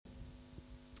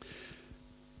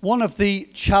One of the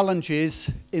challenges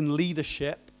in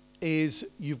leadership is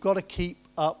you've got to keep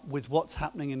up with what's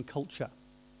happening in culture.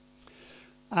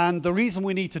 And the reason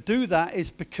we need to do that is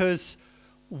because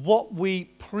what we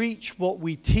preach, what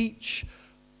we teach,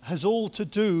 has all to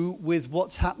do with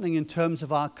what's happening in terms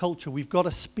of our culture. We've got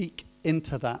to speak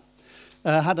into that.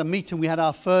 Had a meeting, we had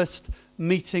our first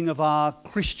meeting of our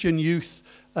Christian youth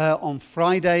on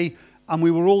Friday, and we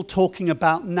were all talking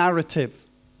about narrative.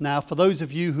 Now, for those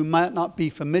of you who might not be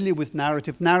familiar with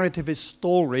narrative, narrative is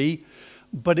story,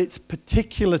 but it's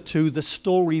particular to the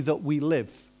story that we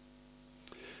live.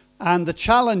 And the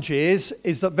challenge is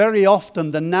that very often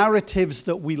the narratives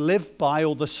that we live by,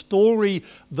 or the story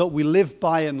that we live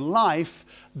by in life,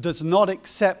 does not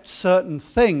accept certain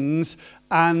things,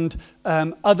 and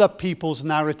other people's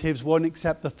narratives won't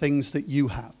accept the things that you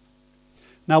have.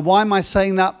 Now, why am I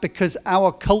saying that? Because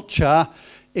our culture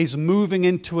is moving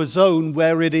into a zone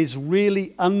where it is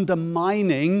really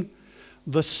undermining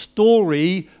the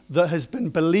story that has been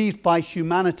believed by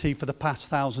humanity for the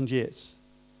past 1,000 years.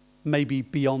 Maybe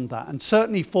beyond that. And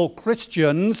certainly for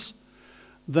Christians,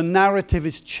 the narrative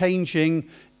is changing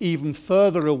even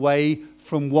further away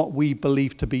from what we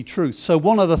believe to be truth. So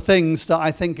one of the things that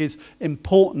I think is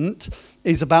important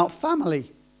is about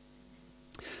family.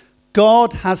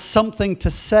 God has something to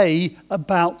say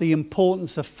about the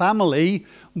importance of family,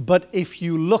 but if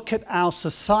you look at our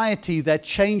society, they're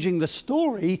changing the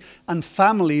story, and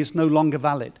family is no longer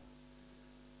valid.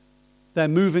 They're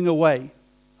moving away.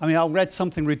 I mean, I read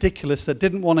something ridiculous that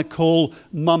didn't want to call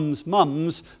mums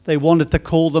mums. They wanted to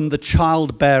call them the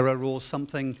child bearer or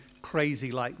something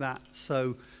crazy like that.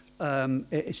 So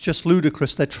it's just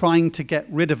ludicrous. They're trying to get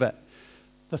rid of it.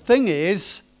 The thing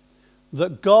is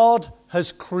that God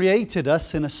has created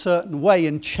us in a certain way,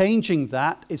 and changing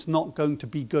that is not going to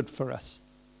be good for us.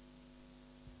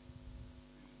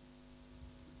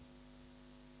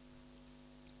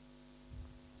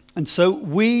 And so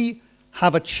we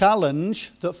have a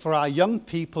challenge that for our young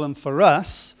people and for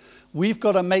us, we've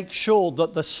got to make sure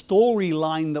that the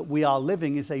storyline that we are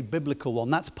living is a biblical one.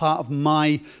 That's part of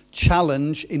my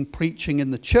challenge in preaching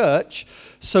in the church,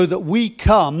 so that we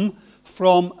come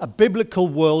from a biblical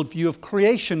worldview of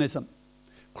creationism.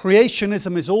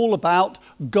 Creationism is all about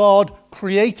God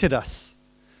created us.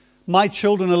 My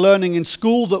children are learning in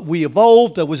school that we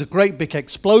evolved, there was a great big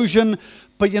explosion.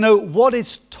 But you know, what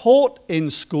is taught in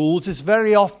schools is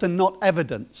very often not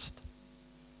evidenced.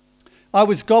 I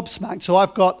was gobsmacked, so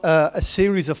I've got a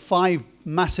series of 5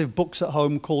 massive books at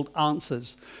home called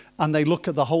Answers, and they look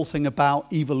at the whole thing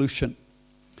about evolution.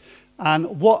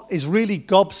 And what is really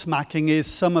gobsmacking is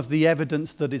some of the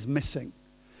evidence that is missing.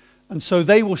 And so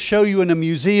they will show you in a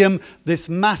museum this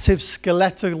massive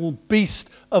skeletal beast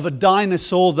of a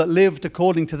dinosaur that lived,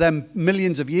 according to them,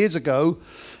 millions of years ago.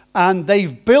 And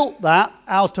they've built that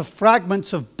out of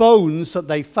fragments of bones that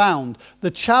they found.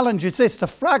 The challenge is this: the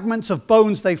fragments of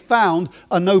bones they found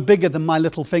are no bigger than my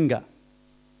little finger.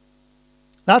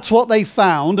 That's what they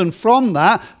found, and from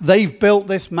that, they've built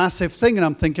this massive thing. And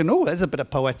I'm thinking, oh, there's a bit of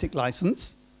poetic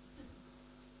license.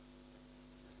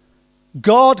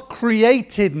 God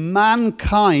created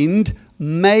mankind,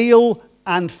 male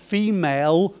and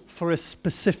female, for a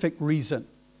specific reason.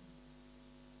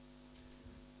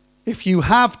 If you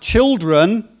have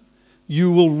children,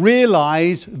 you will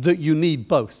realize that you need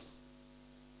both.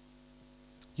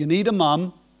 You need a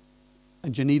mum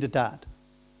and you need a dad.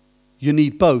 You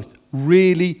need both.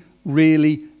 Really,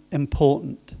 really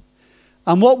important.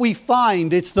 And what we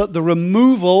find is that the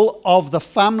removal of the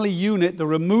family unit, the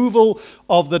removal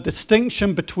of the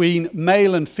distinction between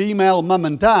male and female, mum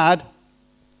and dad,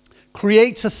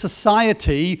 creates a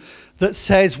society that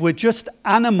says we're just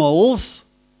animals.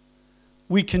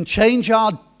 We can change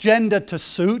our gender to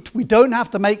suit. We don't have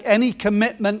to make any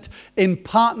commitment in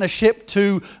partnership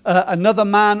to another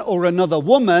man or another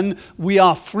woman. We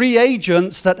are free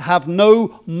agents that have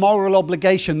no moral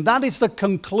obligation. That is the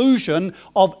conclusion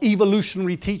of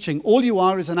evolutionary teaching. All you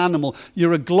are is an animal.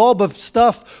 You're a glob of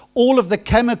stuff. All of the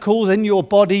chemicals in your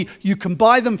body, you can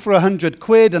buy them for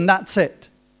 £100 and that's it.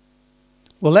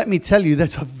 Well, let me tell you,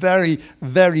 that's a very,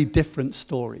 very different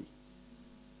story.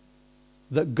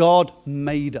 That God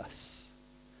made us.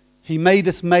 He made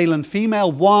us male and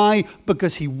female. Why?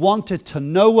 Because he wanted to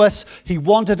know us. He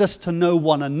wanted us to know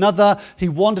one another. He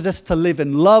wanted us to live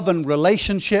in love and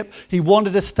relationship. He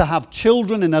wanted us to have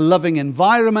children in a loving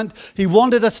environment. He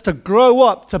wanted us to grow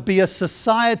up to be a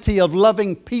society of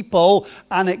loving people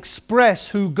and express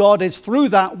who God is through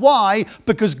that. Why?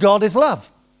 Because God is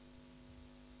love.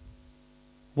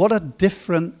 What a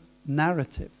different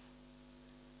narrative.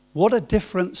 What a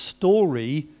different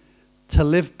story to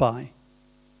live by.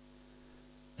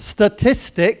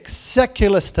 statistics,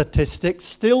 secular statistics,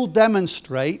 still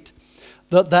demonstrate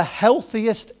that the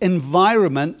healthiest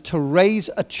environment to raise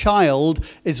a child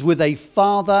is with a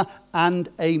father and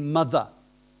a mother.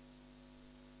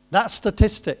 That's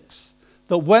statistics.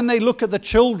 That when they look at the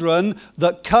children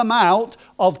that come out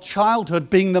of childhood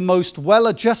being the most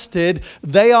well-adjusted,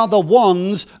 they are the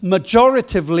ones,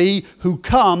 majoritively, who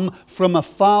come from a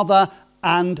father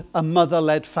and a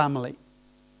mother-led family.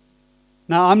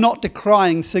 Now, I'm not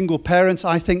decrying single parents.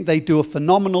 I think they do a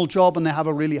phenomenal job and they have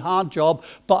a really hard job.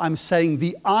 But I'm saying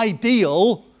the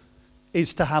ideal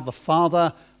is to have a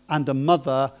father and a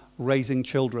mother raising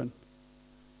children.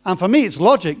 And for me, it's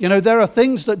logic. You know, there are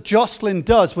things that Jocelyn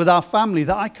does with our family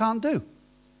that I can't do.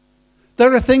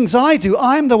 There are things I do.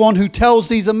 I'm the one who tells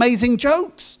these amazing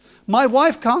jokes. My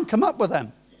wife can't come up with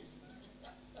them.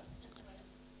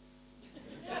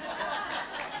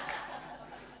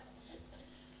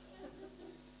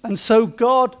 And so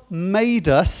God made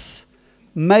us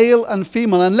male and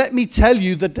female. And let me tell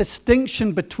you, the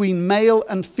distinction between male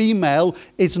and female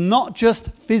is not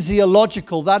just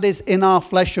physiological, that is in our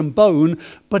flesh and bone,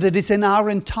 but it is in our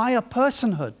entire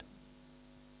personhood.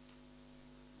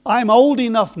 I'm old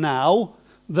enough now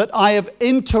that I have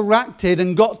interacted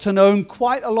and got to know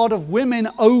quite a lot of women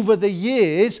over the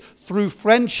years through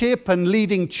friendship and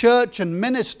leading church and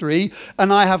ministry,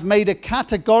 and I have made a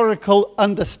categorical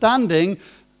understanding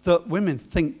that women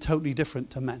think totally different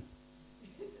to men.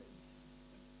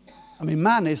 I mean,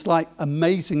 man is like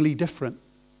amazingly different.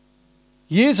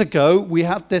 Years ago, we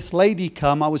had this lady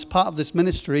come. I was part of this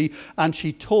ministry, and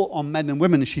she taught on men and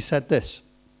women, and she said this.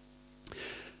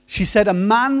 She said, a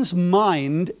man's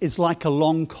mind is like a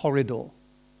long corridor.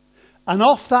 And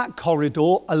off that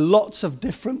corridor are lots of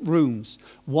different rooms.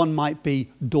 One might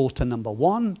be daughter number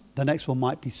one. The next one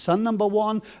might be son number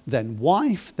one. Then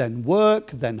wife, then work,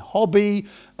 then hobby,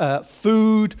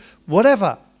 food,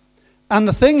 whatever. And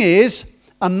the thing is,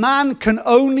 a man can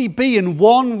only be in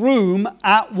one room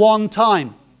at one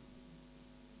time.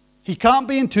 He can't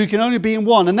be in two, he can only be in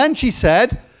one. And then she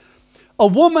said, a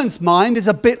woman's mind is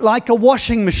a bit like a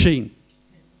washing machine.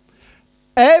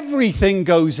 Everything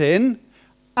goes in,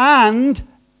 and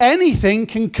anything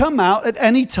can come out at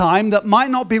any time that might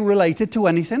not be related to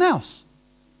anything else.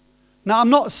 Now, I'm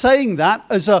not saying that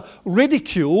as a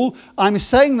ridicule. I'm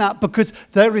saying that because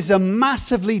there is a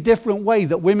massively different way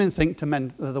that women think to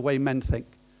men, the way men think.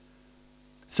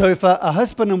 So if a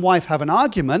husband and wife have an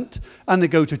argument and they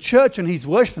go to church and he's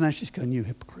worshiping, and she's going, you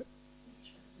hypocrite.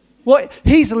 Well,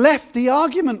 he's left the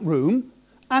argument room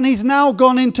and he's now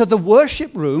gone into the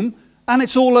worship room. And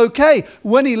it's all okay.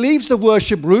 When he leaves the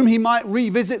worship room, he might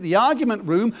revisit the argument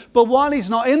room, but while he's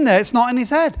not in there, it's not in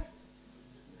his head.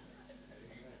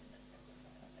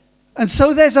 And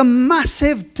so there's a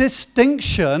massive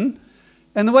distinction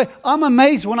in the way. I'm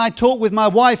amazed when I talk with my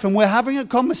wife and we're having a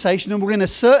conversation and we're in a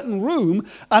certain room,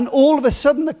 and all of a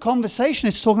sudden the conversation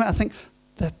is talking about, I think,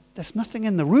 there's nothing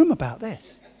in the room about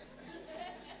this.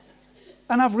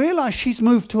 And I've realized she's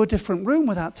moved to a different room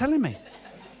without telling me.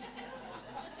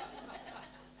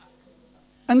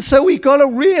 And so we've got to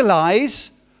realize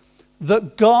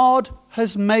that God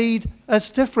has made us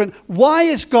different. Why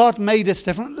has God made us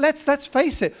different? Let's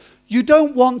face it. You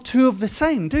don't want two of the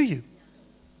same, do you?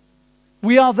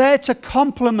 We are there to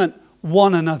complement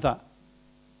one another.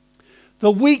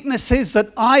 The weaknesses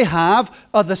that I have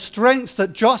are the strengths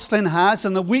that Jocelyn has,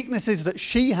 and the weaknesses that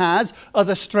she has are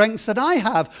the strengths that I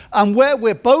have. And where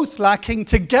we're both lacking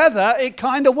together, it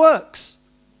kind of works.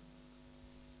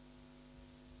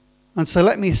 And so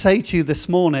let me say to you this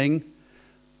morning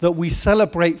that we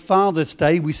celebrate Father's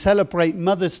Day, we celebrate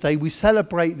Mother's Day, we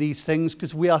celebrate these things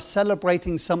because we are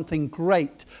celebrating something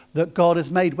great that God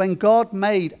has made. When God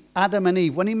made Adam and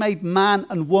Eve, when he made man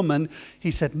and woman,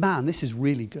 he said, man, this is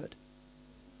really good.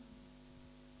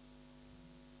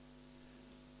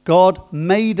 God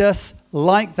made us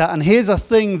like that. And here's a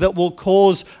thing that will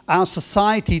cause our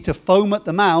society to foam at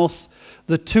the mouth.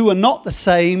 The two are not the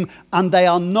same, and they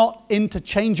are not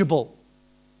interchangeable.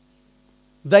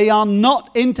 They are not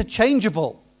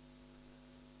interchangeable.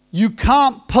 You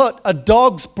can't put a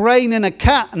dog's brain in a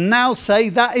cat and now say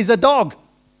that is a dog.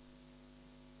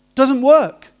 Doesn't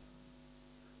work.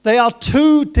 They are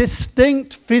two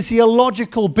distinct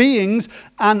physiological beings,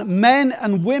 and men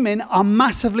and women are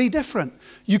massively different.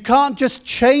 You can't just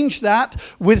change that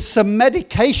with some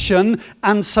medication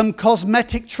and some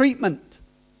cosmetic treatment.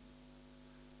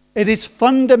 It is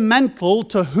fundamental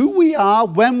to who we are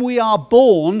when we are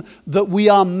born that we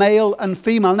are male and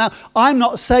female. Now, I'm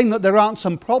not saying that there aren't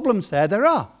some problems there. There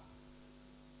are.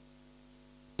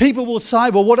 People will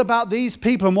say, well, what about these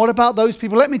people and what about those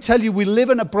people? Let me tell you, we live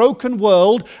in a broken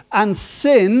world and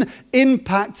sin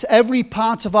impacts every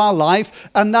part of our life,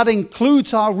 and that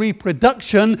includes our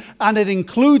reproduction, and it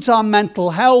includes our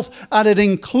mental health, and it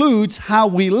includes how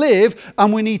we live,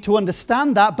 and we need to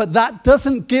understand that, but that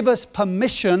doesn't give us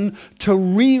permission to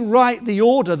rewrite the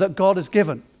order that God has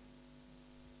given.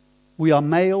 We are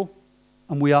male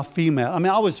and we are female. I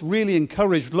mean, I was really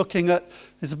encouraged looking at,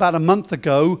 it's about a month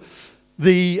ago,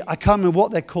 I can't remember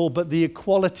what they're called, but the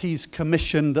Equalities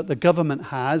Commission that the government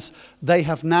has, they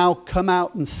have now come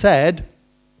out and said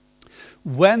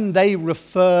when they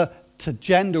refer to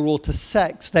gender or to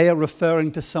sex, they are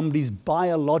referring to somebody's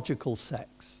biological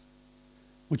sex,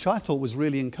 which I thought was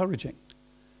really encouraging.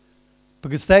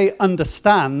 Because they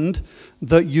understand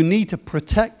that you need to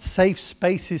protect safe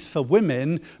spaces for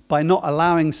women by not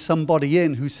allowing somebody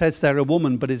in who says they're a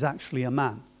woman but is actually a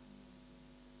man.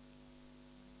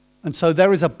 And so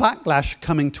there is a backlash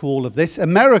coming to all of this.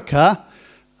 America,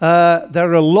 there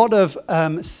are a lot of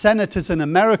senators in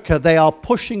America, they are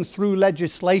pushing through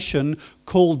legislation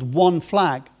called One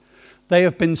Flag. They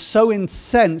have been so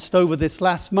incensed over this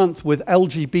last month with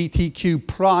LGBTQ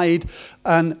pride,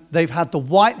 and they've had the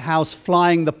White House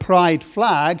flying the pride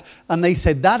flag, and they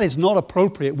said that is not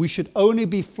appropriate. We should only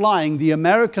be flying the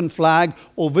American flag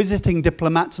or visiting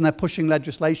diplomats, and they're pushing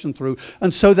legislation through.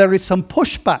 And so there is some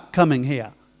pushback coming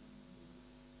here.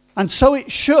 And so it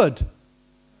should.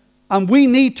 And we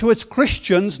need to, as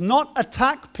Christians, not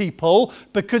attack people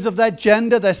because of their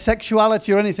gender, their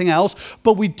sexuality, or anything else,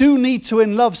 but we do need to,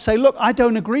 in love, say, look, I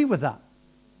don't agree with that.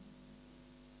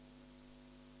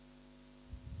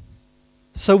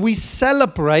 So we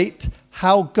celebrate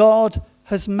how God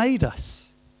has made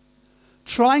us.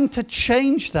 Trying to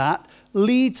change that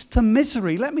leads to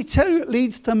misery. Let me tell you, it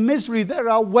leads to misery. There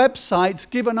are websites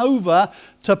given over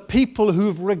to people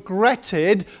who've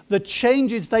regretted the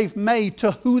changes they've made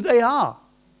to who they are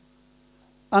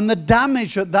and the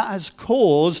damage that that has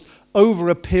caused over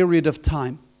a period of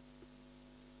time.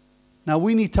 Now,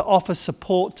 we need to offer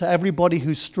support to everybody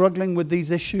who's struggling with these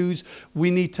issues.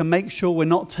 We need to make sure we're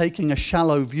not taking a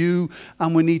shallow view,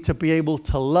 and we need to be able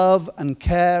to love and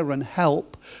care and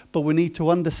help. But we need to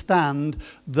understand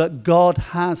that God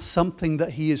has something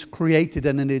that He has created,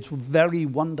 and it is very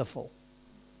wonderful.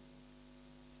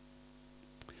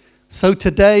 So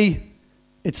today,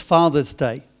 it's Father's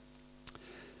Day.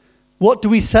 What do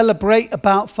we celebrate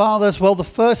about fathers? Well, the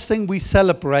first thing we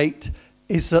celebrate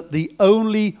is that the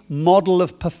only model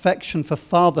of perfection for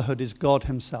fatherhood is God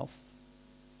Himself.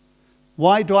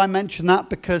 Why do I mention that?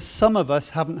 Because some of us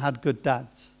haven't had good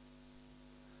dads.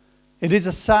 It is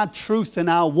a sad truth in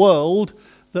our world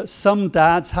that some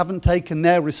dads haven't taken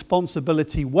their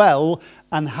responsibility well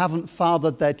and haven't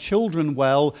fathered their children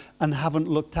well and haven't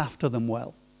looked after them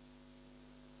well.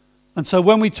 And so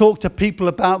when we talk to people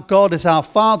about God as our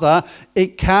Father,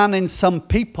 it can, in some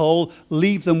people,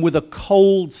 leave them with a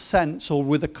cold sense or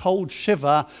with a cold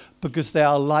shiver because they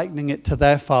are likening it to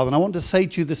their father. And I want to say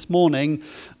to you this morning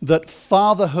that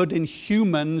fatherhood in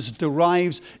humans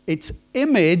derives its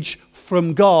image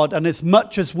from God. And as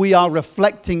much as we are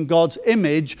reflecting God's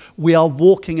image, we are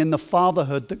walking in the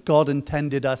fatherhood that God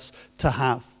intended us to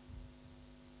have.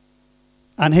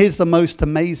 And here's the most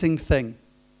amazing thing.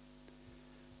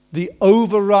 The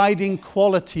overriding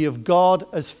quality of God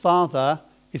as Father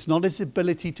is not His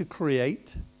ability to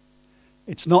create.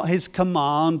 It's not His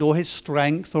command or His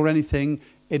strength or anything.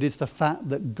 It is the fact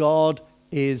that God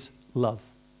is love.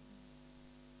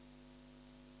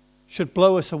 Should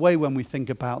blow us away when we think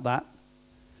about that.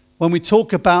 When we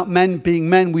talk about men being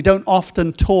men, we don't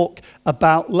often talk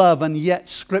about love, and yet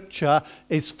Scripture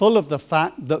is full of the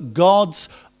fact that God's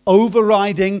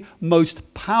overriding,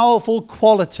 most powerful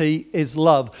quality is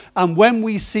love. And when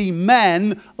we see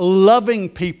men loving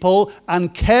people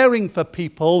and caring for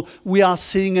people, we are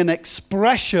seeing an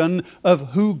expression of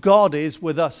who God is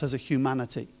with us as a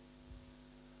humanity.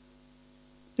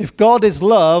 If God is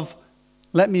love,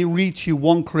 let me read to you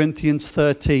 1 Corinthians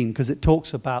 13, because it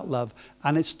talks about love,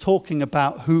 and it's talking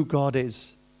about who God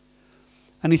is.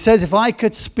 And he says, if I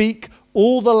could speak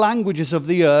all the languages of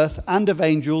the earth and of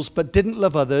angels, but didn't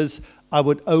love others, I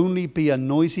would only be a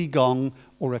noisy gong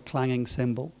or a clanging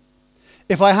cymbal.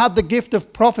 If I had the gift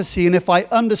of prophecy, and if I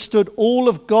understood all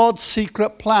of God's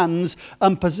secret plans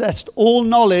and possessed all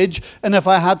knowledge, and if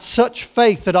I had such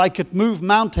faith that I could move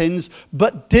mountains,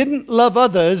 but didn't love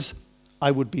others,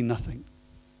 I would be nothing.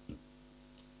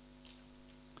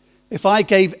 If I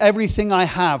gave everything I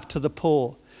have to the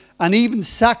poor, and even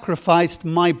sacrificed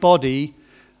my body,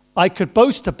 I could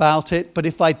boast about it, but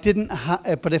if I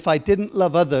didn't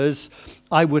love others,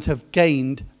 I would have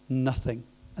gained nothing.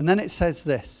 And then it says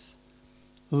this: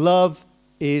 love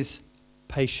is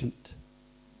patient.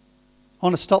 I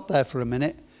want to stop there for a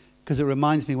minute because it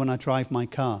reminds me when I drive my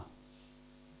car.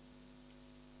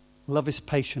 Love is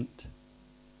patient.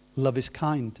 Love is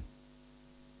kind.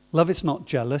 Love is not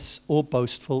jealous or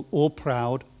boastful or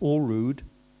proud or rude.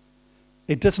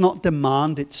 It does not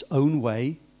demand its own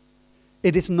way.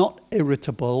 It is not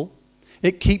irritable.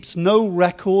 It keeps no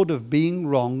record of being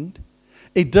wronged.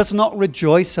 It does not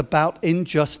rejoice about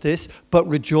injustice, but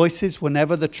rejoices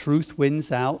whenever the truth wins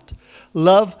out.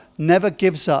 Love never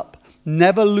gives up,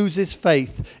 never loses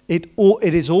faith. It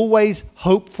is always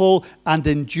hopeful and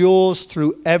endures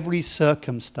through every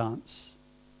circumstance.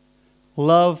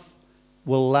 Love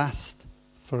will last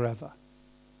forever.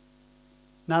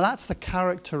 Now that's the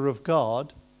character of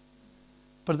God,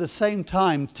 but at the same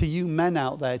time, to you men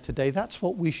out there today, that's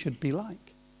what we should be like.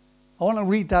 I want to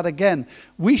read that again.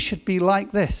 We should be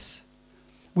like this.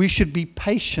 We should be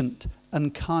patient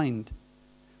and kind.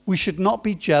 We should not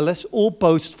be jealous or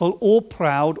boastful or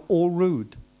proud or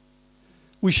rude.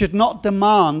 We should not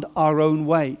demand our own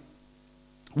way.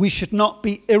 We should not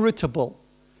be irritable.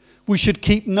 We should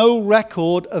keep no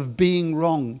record of being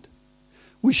wronged.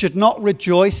 We should not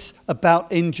rejoice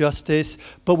about injustice,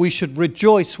 but we should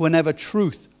rejoice whenever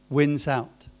truth wins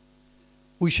out.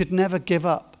 We should never give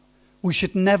up. We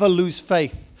should never lose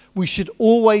faith. We should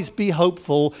always be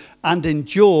hopeful and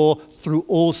endure through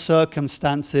all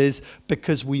circumstances,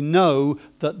 because we know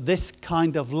that this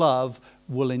kind of love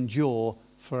will endure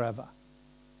forever.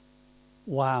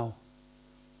 Wow.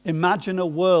 Imagine a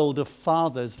world of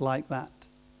fathers like that.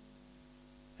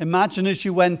 Imagine as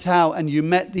you went out and you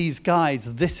met these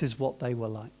guys, this is what they were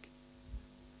like.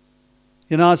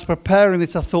 You know, I was preparing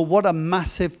this, I thought, what a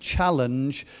massive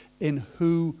challenge in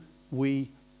who we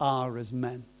are as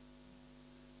men.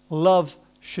 Love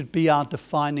should be our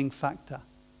defining factor.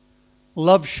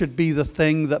 Love should be the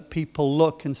thing that people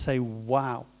look and say,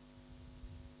 wow.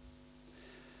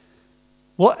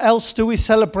 What else do we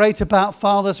celebrate about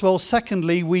fathers? Well,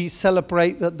 secondly, we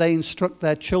celebrate that they instruct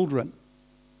their children.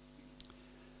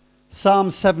 Psalm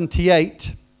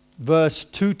 78, verse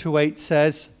 2-8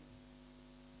 says,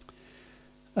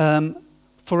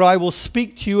 for I will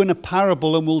speak to you in a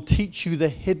parable and will teach you the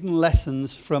hidden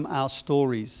lessons from our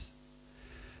stories.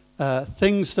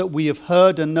 Things that we have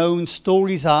heard and known,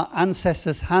 stories our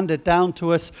ancestors handed down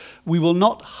to us. We will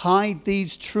not hide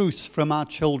these truths from our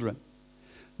children.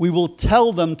 We will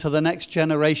tell them to the next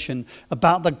generation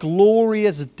about the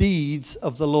glorious deeds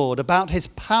of the Lord, about his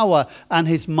power and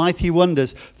his mighty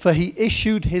wonders. For he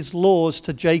issued his laws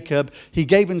to Jacob. He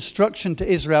gave instruction to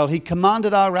Israel. He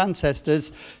commanded our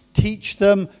ancestors, teach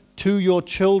them to your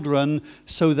children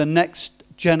so the next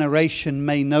generation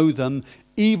may know them,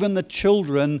 even the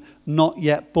children not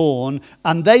yet born,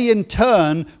 and they in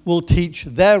turn will teach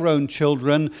their own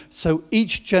children, so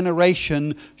each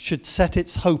generation should set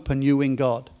its hope anew in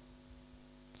God.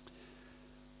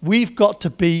 We've got to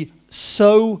be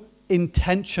so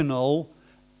intentional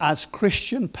as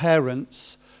Christian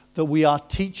parents that we are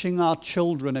teaching our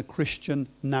children a Christian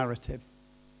narrative.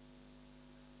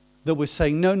 That we're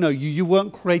saying, no, you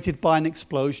weren't created by an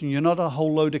explosion. You're not a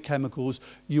whole load of chemicals.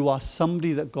 You are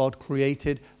somebody that God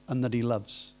created and that he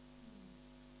loves.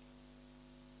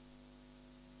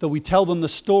 That we tell them the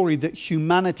story that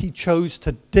humanity chose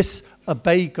to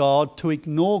disobey God, to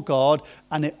ignore God,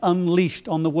 and it unleashed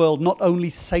on the world not only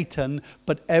Satan,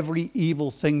 but every evil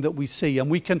thing that we see.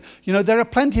 And we can, there are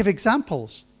plenty of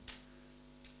examples.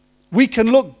 We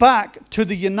can look back to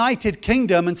the United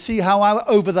Kingdom and see how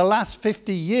over the last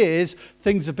 50 years,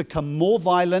 things have become more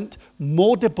violent,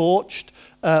 more debauched,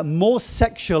 more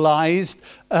sexualized,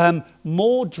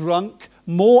 more drunk,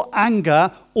 more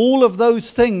anger. All of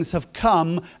those things have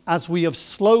come as we have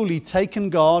slowly taken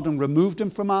God and removed him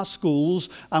from our schools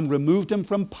and removed him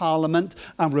from Parliament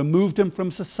and removed him from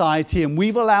society. And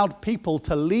we've allowed people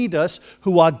to lead us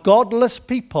who are godless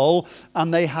people,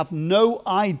 and they have no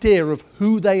idea of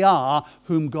who they are,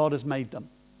 whom God has made them.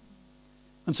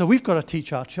 And so we've got to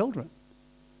teach our children.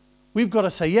 We've got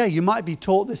to say, yeah, you might be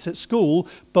taught this at school,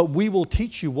 but we will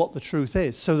teach you what the truth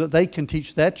is so that they can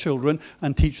teach their children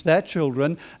and teach their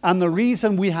children. And the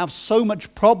reason we have so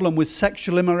much problem with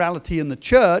sexual immorality in the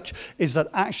church is that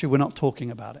actually we're not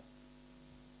talking about it.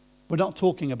 We're not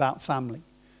talking about family.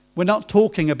 We're not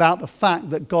talking about the fact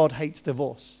that God hates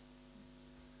divorce.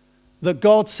 That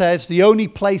God says the only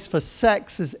place for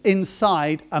sex is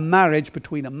inside a marriage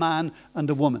between a man and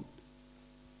a woman.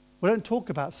 We don't talk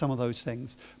about some of those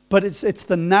things. But it's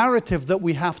the narrative that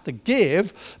we have to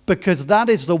give, because that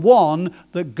is the one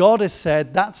that God has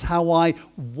said, that's how I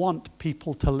want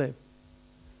people to live.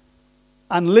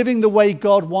 and living the way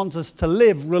God wants us to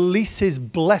live releases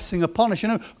blessing upon us. You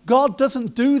know, God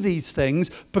doesn't do these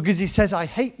things because he says, I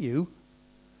hate you.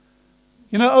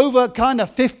 You know, over kind of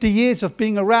 50 years of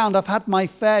being around, I've had my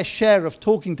fair share of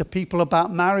talking to people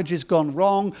about marriages gone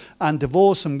wrong and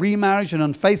divorce and remarriage and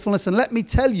unfaithfulness. And let me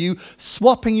tell you,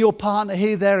 swapping your partner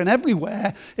here, there, and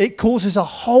everywhere, it causes a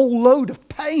whole load of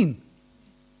pain.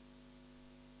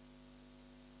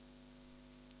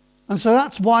 And so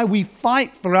that's why we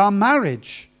fight for our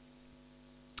marriage.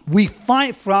 We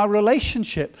fight for our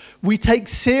relationship. We take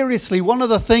seriously one of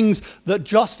the things that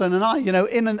Jocelyn and I, you know,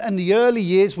 in the early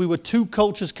years, we were two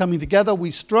cultures coming together.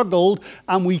 We struggled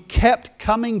and we kept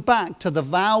coming back to the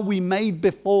vow we made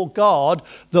before God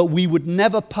that we would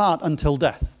never part until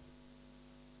death.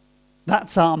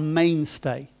 That's our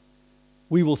mainstay.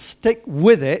 We will stick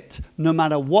with it no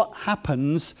matter what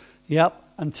happens,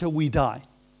 until we die.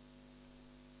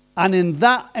 And in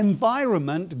that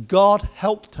environment, God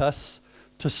helped us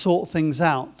to sort things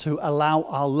out, to allow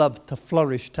our love to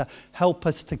flourish, to help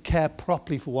us to care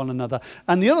properly for one another.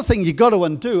 And the other thing you got to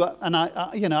undo, and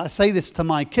I say this to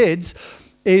my kids,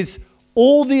 is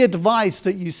all the advice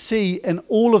that you see in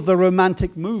all of the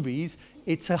romantic movies,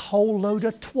 it's a whole load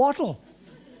of twaddle.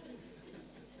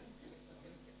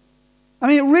 I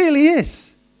mean, it really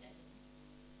is.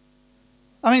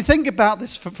 I mean, think about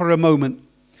this for a moment.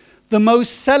 The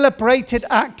most celebrated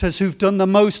actors who've done the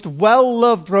most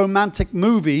well-loved romantic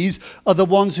movies are the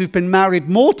ones who've been married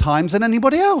more times than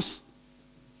anybody else.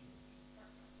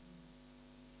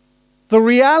 The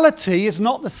reality is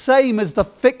not the same as the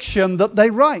fiction that they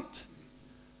write.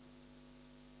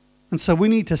 And so we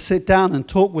need to sit down and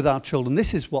talk with our children.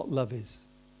 This is what love is.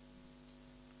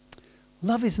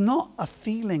 Love is not a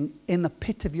feeling in the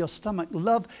pit of your stomach.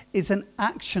 Love is an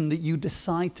action that you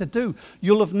decide to do.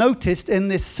 You'll have noticed in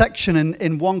this section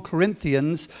in 1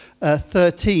 Corinthians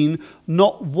 13,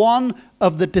 not one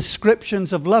of the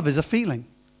descriptions of love is a feeling.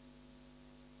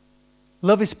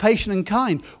 Love is patient and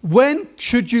kind. When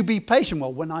should you be patient?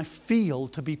 Well, when I feel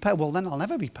to be patient. Well, then I'll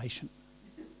never be patient.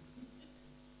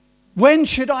 When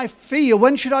should I feel?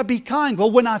 When should I be kind? Well,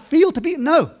 when I feel to be...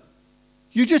 No.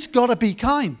 You just got to be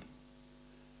kind.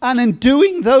 And in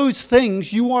doing those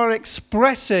things, you are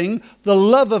expressing the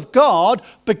love of God,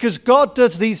 because God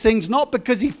does these things not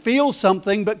because he feels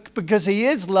something, but because he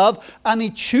is love and he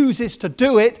chooses to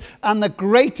do it. And the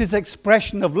greatest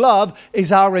expression of love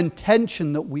is our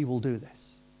intention that we will do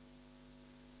this.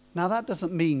 Now, that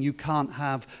doesn't mean you can't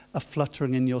have a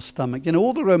fluttering in your stomach. You know,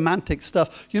 all the romantic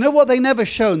stuff. You know what they never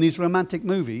show in these romantic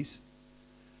movies?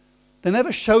 They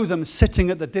never show them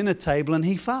sitting at the dinner table and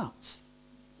he farts.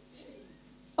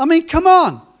 I mean, come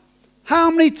on. How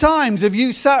many times have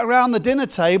you sat around the dinner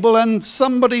table and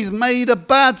somebody's made a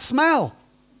bad smell?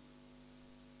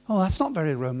 Oh, that's not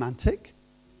very romantic.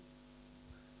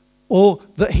 Or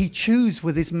that he chews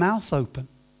with his mouth open.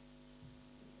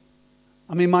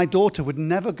 I mean, my daughter would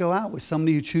never go out with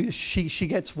somebody who chews. She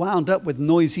gets wound up with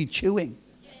noisy chewing.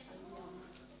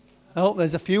 Oh,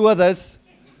 there's a few others.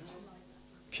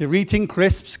 If you're eating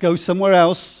crisps, go somewhere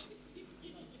else.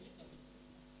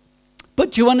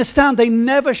 But do you understand? They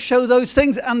never show those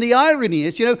things. And the irony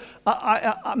is, you know,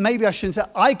 maybe I shouldn't say,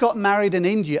 I got married in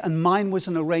India and mine was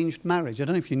an arranged marriage. I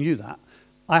don't know if you knew that.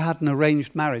 I had an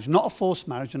arranged marriage, not a forced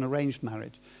marriage, an arranged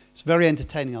marriage. It's very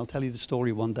entertaining. I'll tell you the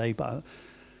story one day. But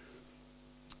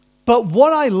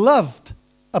what I loved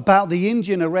about the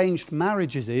Indian arranged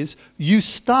marriages is you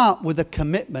start with a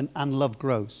commitment and love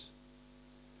grows.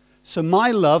 So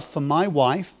my love for my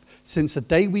wife, since the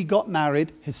day we got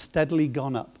married, has steadily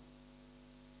gone up.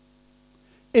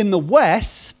 In the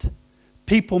West,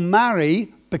 people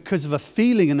marry because of a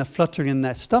feeling and a fluttering in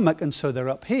their stomach, and so they're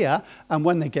up here, and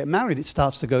when they get married, it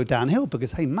starts to go downhill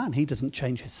because, hey, man, he doesn't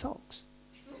change his socks.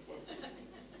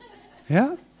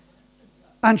 Yeah?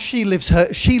 And she leaves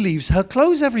her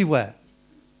clothes everywhere.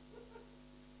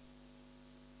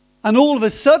 And all of a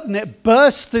sudden, it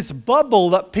bursts this bubble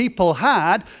that people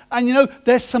had, and, you know,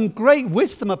 there's some great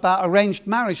wisdom about arranged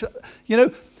marriage. You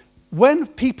know, when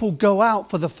people go out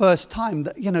for the first time,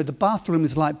 you know, the bathroom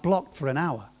is like blocked for an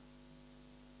hour.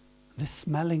 They're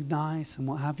smelling nice and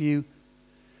what have you.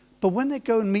 But when they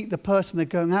go and meet the person they're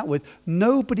going out with,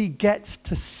 nobody gets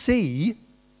to see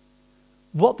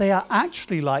what they are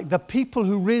actually like. The people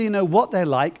who really know what they're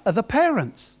like are the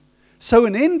parents. So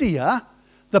in India,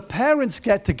 the parents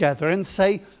get together and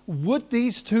say, would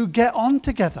these two get on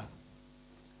together?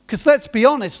 Because let's be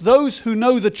honest, those who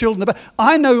know the children,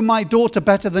 I know my daughter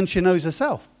better than she knows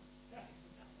herself.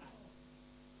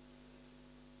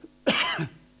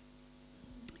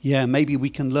 Yeah, maybe we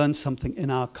can learn something in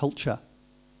our culture.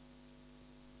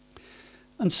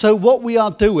 And so what we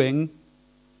are doing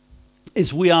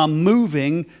is we are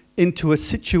moving into a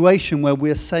situation where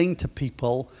we're saying to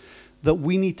people that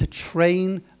we need to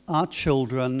train our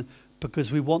children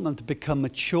because we want them to become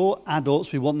mature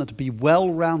adults, we want them to be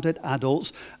well-rounded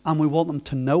adults, and we want them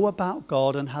to know about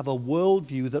God and have a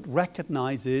worldview that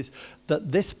recognizes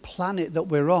that this planet that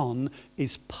we're on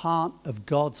is part of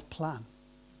God's plan.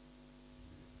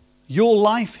 Your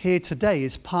life here today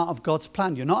is part of God's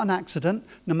plan. You're not an accident,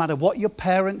 no matter what your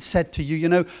parents said to you. You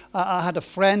know, I had a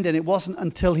friend, and it wasn't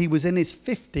until he was in his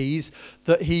 50s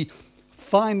that he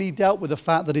finally dealt with the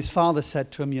fact that his father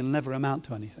said to him, "You'll never amount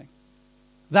to anything."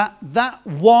 That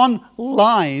one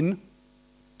line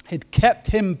had kept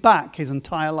him back his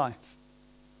entire life.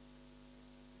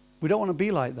 We don't want to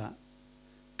be like that.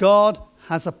 God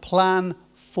has a plan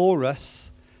for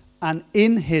us, and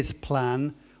in his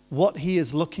plan, what he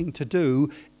is looking to do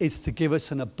is to give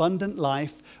us an abundant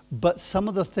life, but some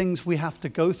of the things we have to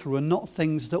go through are not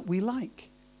things that we like.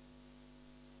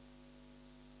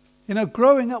 You know,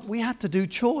 growing up, we had to do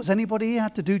chores. Anybody here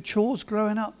had to do chores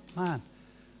growing up? Man,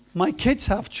 my kids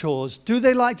have chores. Do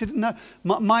they like to? No.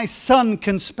 My son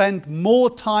can spend more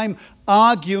time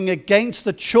arguing against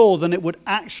the chore than it would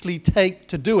actually take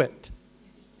to do it.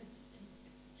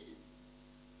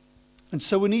 And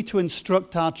so we need to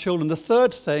instruct our children. The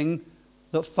third thing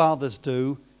that fathers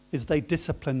do is they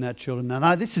discipline their children.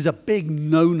 Now this is a big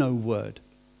no-no word.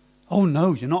 Oh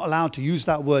no, you're not allowed to use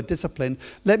that word, discipline.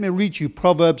 Let me read you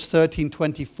Proverbs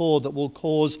 13:24 that will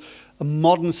cause a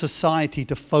modern society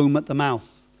to foam at the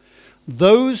mouth.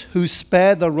 Those who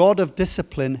spare the rod of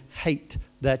discipline hate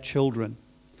their children.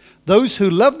 Those who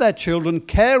love their children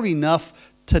care enough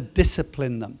to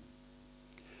discipline them.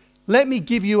 Let me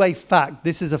give you a fact.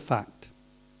 This is a fact.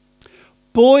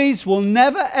 Boys will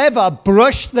never ever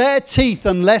brush their teeth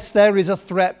unless there is a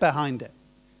threat behind it.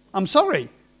 I'm sorry.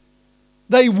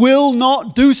 They will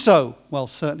not do so. Well,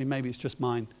 certainly, maybe it's just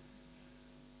mine.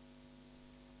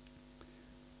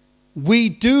 We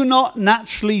do not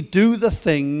naturally do the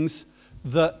things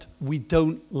that we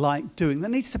don't like doing. That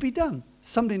needs to be done.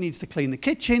 Somebody needs to clean the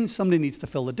kitchen. Somebody needs to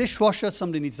fill the dishwasher.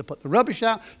 Somebody needs to put the rubbish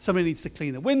out. Somebody needs to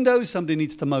clean the windows. Somebody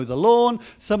needs to mow the lawn.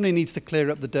 Somebody needs to clear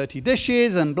up the dirty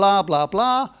dishes and blah, blah,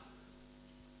 blah.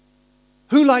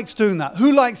 Who likes doing that?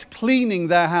 Who likes cleaning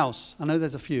their house? I know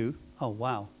there's a few. Oh,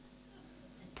 wow.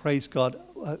 Praise God.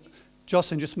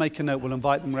 Jocelyn, just make a note. We'll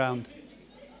invite them round.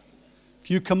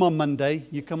 If you come on Monday,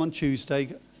 you come on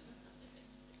Tuesday.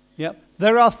 Yep.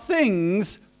 There are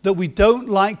things that we don't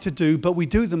like to do, but we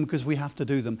do them because we have to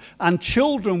do them. And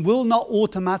children will not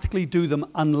automatically do them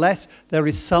unless there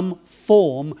is some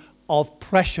form of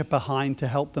pressure behind to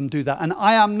help them do that. And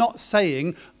I am not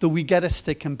saying that we get a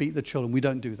stick and beat the children. We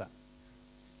don't do that.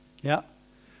 Yeah.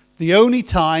 The only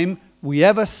time we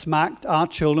ever smacked our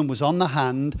children was on the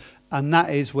hand, and that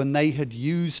is when they had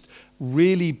used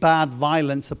really bad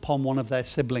violence upon one of their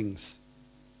siblings.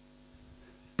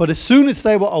 But as soon as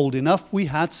they were old enough, we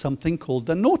had something called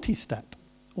the naughty step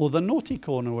or the naughty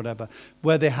corner or whatever,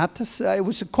 where they had to say, it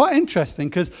was quite interesting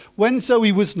because when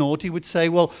Zoe was naughty, we'd say,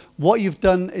 well, what you've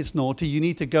done is naughty. You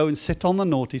need to go and sit on the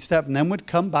naughty step. And then we'd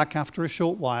come back after a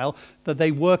short while that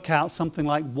they work out something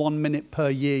like 1 minute per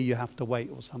year you have to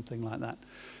wait or something like that.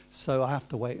 So I have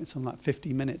to wait something like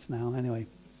 50 minutes now anyway.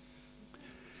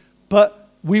 But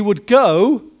we would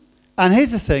go, and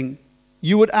here's the thing.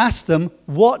 You would ask them,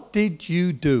 what did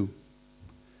you do?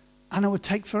 And it would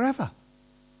take forever.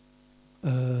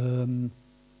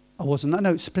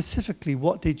 No, specifically,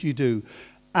 what did you do?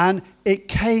 And it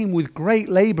came with great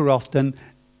labor often.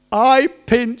 I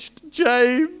pinched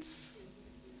James.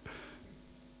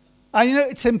 And you know,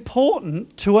 it's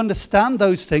important to understand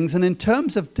those things. And in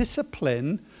terms of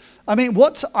discipline, I mean,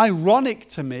 what's ironic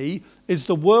to me is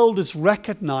the world is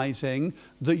recognizing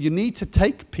that you need to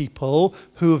take people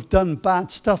who have done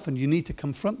bad stuff and you need to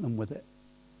confront them with it.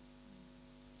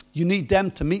 You need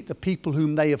them to meet the people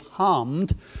whom they have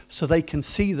harmed so they can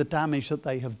see the damage that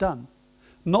they have done.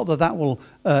 Not that that will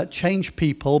change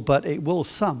people, but it will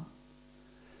some.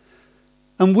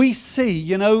 And we see,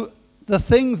 you know, the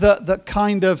thing that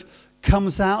kind of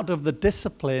comes out of the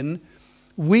discipline,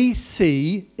 we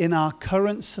see in our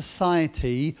current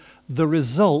society the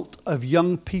result of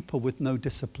young people with no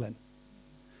discipline.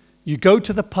 You go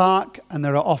to the park and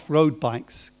there are off-road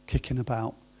bikes kicking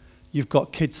about. You've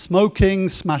got kids smoking,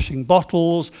 smashing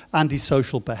bottles,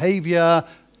 antisocial behavior,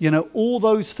 you know, all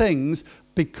those things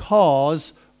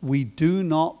because we do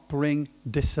not bring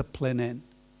discipline in.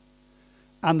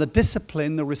 And the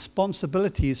discipline, the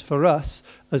responsibility is for us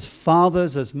as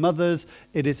fathers, as mothers.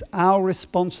 It is our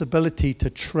responsibility to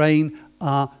train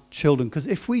our children. Because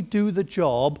if we do the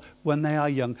job when they are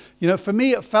young, for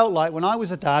me, it felt like when I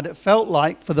was a dad, it felt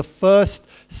like for the first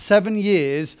 7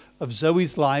 years of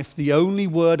Zoe's life, the only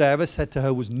word I ever said to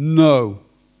her was no.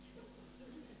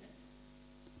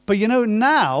 But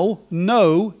now,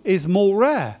 no is more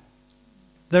rare.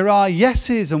 There are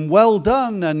yeses and well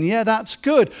done and yeah, that's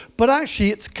good. But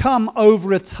actually, it's come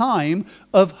over a time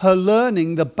of her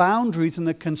learning the boundaries and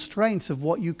the constraints of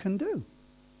what you can do.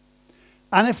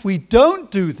 And if we don't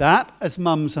do that as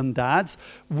mums and dads,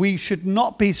 we should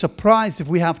not be surprised if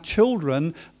we have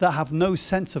children that have no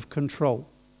sense of control.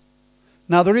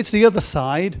 Now, there is the other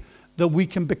side, that we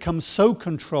can become so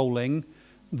controlling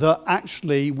that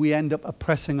actually we end up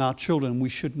oppressing our children. We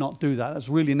should not do that. That's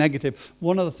really negative.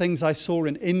 One of the things I saw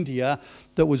in India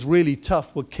that was really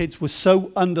tough were kids were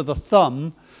so under the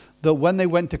thumb that when they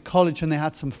went to college and they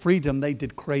had some freedom, they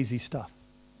did crazy stuff.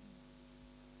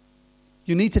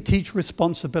 You need to teach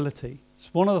responsibility.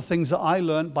 It's one of the things that I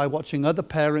learned by watching other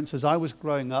parents as I was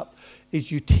growing up, is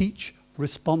you teach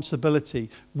responsibility.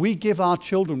 We give our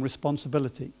children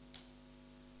responsibility.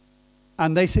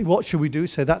 And they say, what should we do?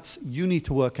 So you need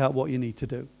to work out what you need to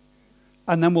do.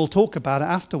 And then we'll talk about it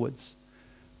afterwards.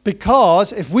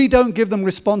 Because if we don't give them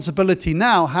responsibility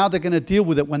now, how are they going to deal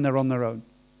with it when they're on their own?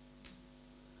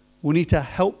 We need to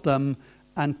help them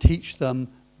and teach them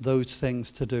those things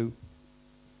to do.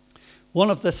 One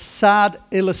of the sad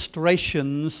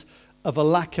illustrations of a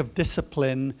lack of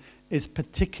discipline is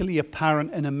particularly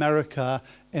apparent in America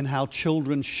in how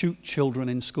children shoot children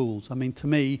in schools. I mean, to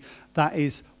me, that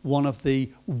is one of the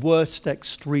worst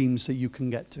extremes that you can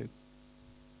get to.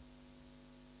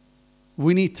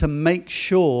 We need to make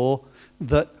sure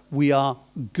that we are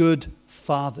good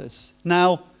fathers.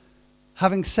 Now,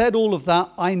 having said all of that,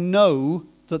 I know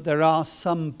that there are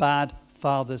some bad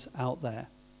fathers out there.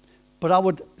 But I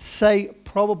would say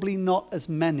probably not as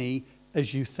many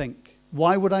as you think.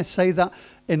 Why would I say that?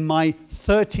 In my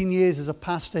 13 years as a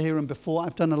pastor here and before,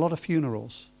 I've done a lot of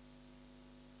funerals.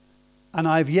 And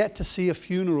I've yet to see a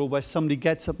funeral where somebody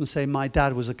gets up and say, my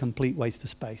dad was a complete waste of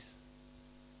space.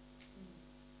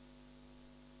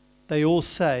 They all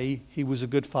say he was a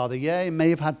good father. Yeah, he may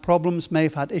have had problems, may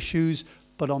have had issues,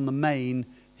 but on the main,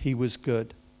 he was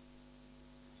good.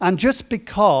 And just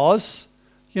because,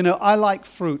 I like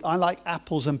fruit. I like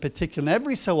apples in particular. And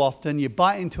every so often, you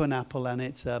bite into an apple and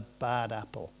it's a bad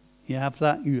apple. You have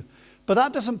that? But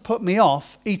that doesn't put me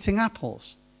off eating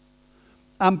apples.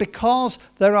 And because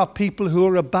there are people who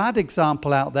are a bad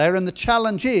example out there, and the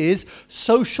challenge is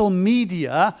social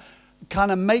media kind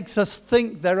of makes us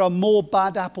think there are more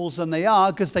bad apples than they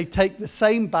are, because they take the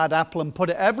same bad apple and put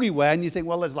it everywhere, and you think,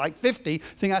 well, there's like 50. You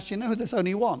think, actually, no, there's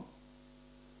only one.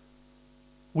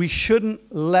 We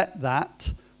shouldn't let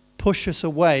that push us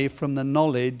away from the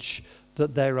knowledge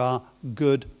that there are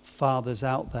good fathers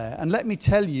out there. And let me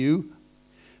tell you,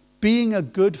 being a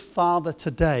good father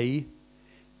today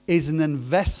is an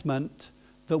investment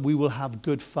that we will have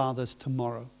good fathers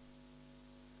tomorrow.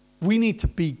 We need to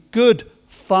be good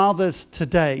fathers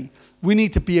today. We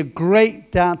need to be a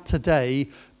great dad today,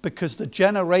 because the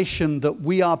generation that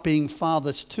we are being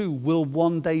fathers to will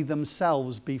one day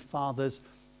themselves be fathers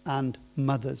and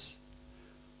mothers.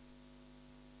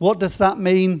 What does that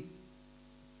mean?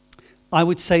 I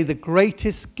would say the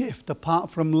greatest gift,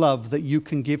 apart from love, that you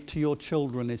can give to your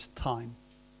children is time.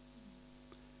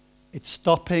 It's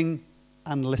stopping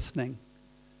and listening.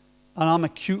 And I'm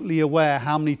acutely aware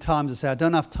how many times I say, I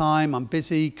don't have time, I'm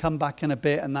busy, come back in a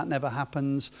bit, and that never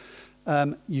happens.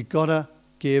 You've got to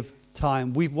give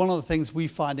time. One of the things we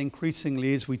find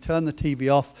increasingly is we turn the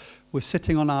TV off, we're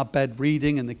sitting on our bed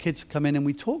reading, and the kids come in and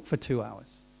we talk for 2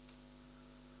 hours.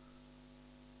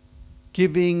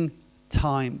 Giving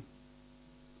time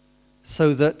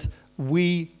so that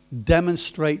we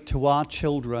demonstrate to our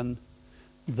children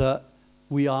that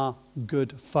we are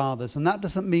good fathers. And that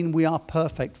doesn't mean we are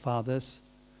perfect fathers.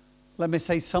 Let me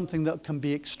say something that can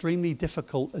be extremely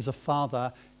difficult as a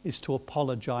father is to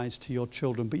apologize to your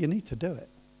children, but you need to do it.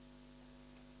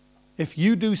 If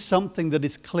you do something that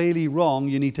is clearly wrong,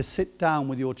 you need to sit down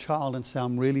with your child and say,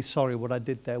 I'm really sorry, what I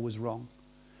did there was wrong.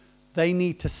 They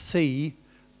need to see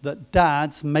that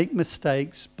dads make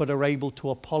mistakes but are able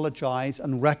to apologize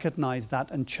and recognize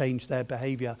that and change their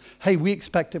behavior. Hey, we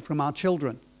expect it from our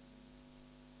children.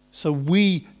 So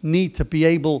we need to be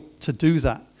able to do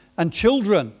that. And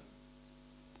children,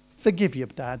 forgive your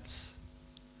dads.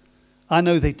 I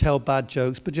know they tell bad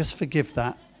jokes, but just forgive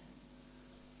that.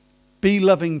 Be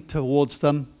loving towards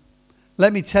them.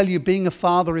 Let me tell you, being a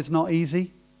father is not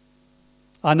easy.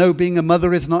 I know being a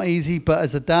mother is not easy, but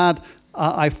as a dad,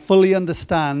 I fully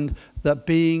understand that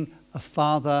being a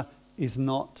father is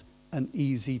not an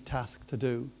easy task to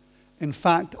do. In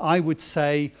fact, I would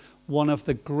say one of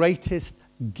the greatest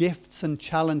gifts and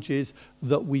challenges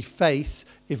that we face,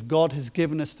 if God has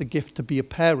given us the gift to be a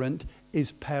parent,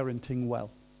 is parenting well.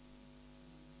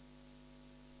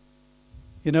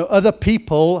 You know, other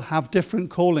people have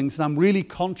different callings, and I'm really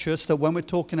conscious that when we're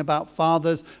talking about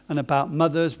fathers and about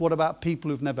mothers, what about people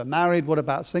who've never married? What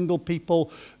about single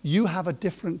people? You have a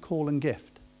different call and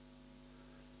gift.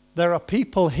 There are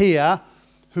people here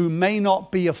who may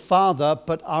not be a father,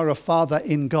 but are a father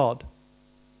in God.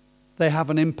 They have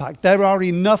an impact. There are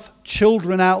enough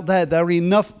children out there, there are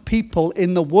enough people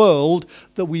in the world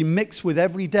that we mix with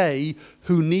every day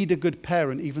who need a good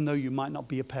parent, even though you might not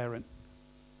be a parent.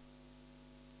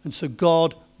 And so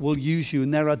God will use you.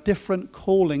 And there are different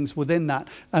callings within that.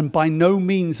 And by no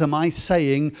means am I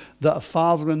saying that a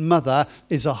father and mother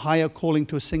is a higher calling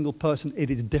to a single person. It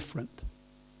is different.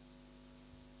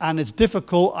 And it's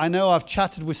difficult. I know I've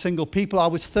chatted with single people. I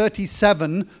was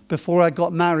 37 before I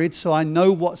got married, so I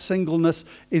know what singleness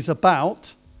is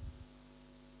about.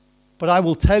 But I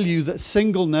will tell you that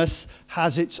singleness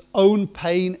has its own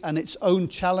pain and its own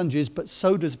challenges, but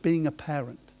so does being a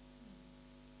parent.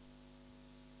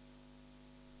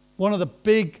 One of the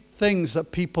big things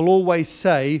that people always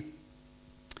say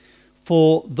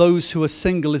for those who are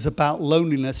single is about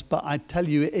loneliness. But I tell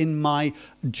you, in my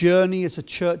journey as a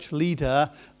church leader,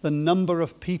 the number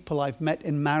of people I've met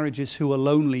in marriages who are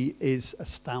lonely is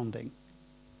astounding.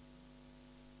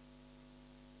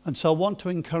 And so I want to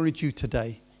encourage you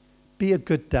today, be a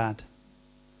good dad.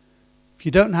 If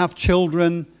you don't have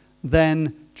children,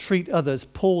 then treat others.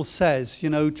 Paul says,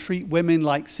 treat women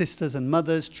like sisters and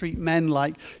mothers, treat men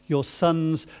like your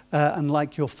sons and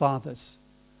like your fathers.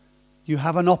 You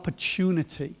have an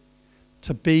opportunity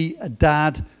to be a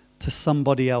dad to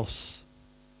somebody else.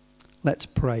 Let's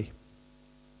pray.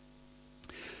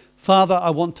 Father, I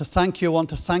want to thank you. I want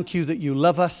to thank you that you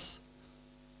love us.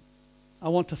 I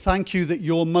want to thank you that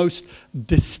your most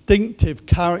distinctive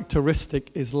characteristic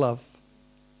is love.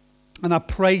 And I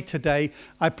pray today,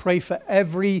 I pray for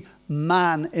every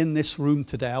man in this room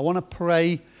today. I want to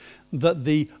pray that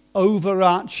the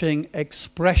overarching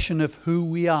expression of who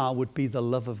we are would be the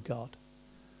love of God.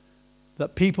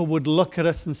 That people would look at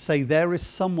us and say, there is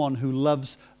someone who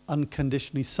loves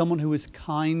unconditionally, someone who is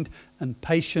kind and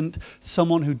patient,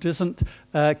 someone who doesn't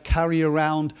carry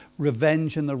around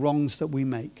revenge and the wrongs that we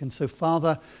make. And so,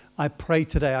 Father, I pray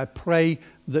today, I pray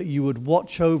that you would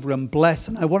watch over and bless.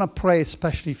 And I want to pray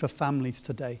especially for families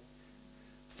today.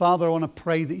 Father, I want to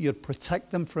pray that you'd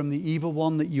protect them from the evil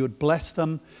one, that you would bless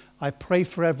them. I pray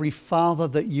for every father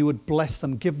that you would bless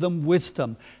them, give them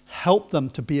wisdom, help them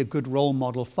to be a good role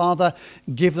model. Father,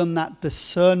 give them that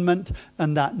discernment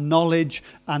and that knowledge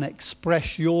and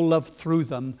express your love through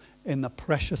them in the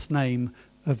precious name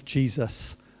of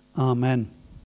Jesus. Amen.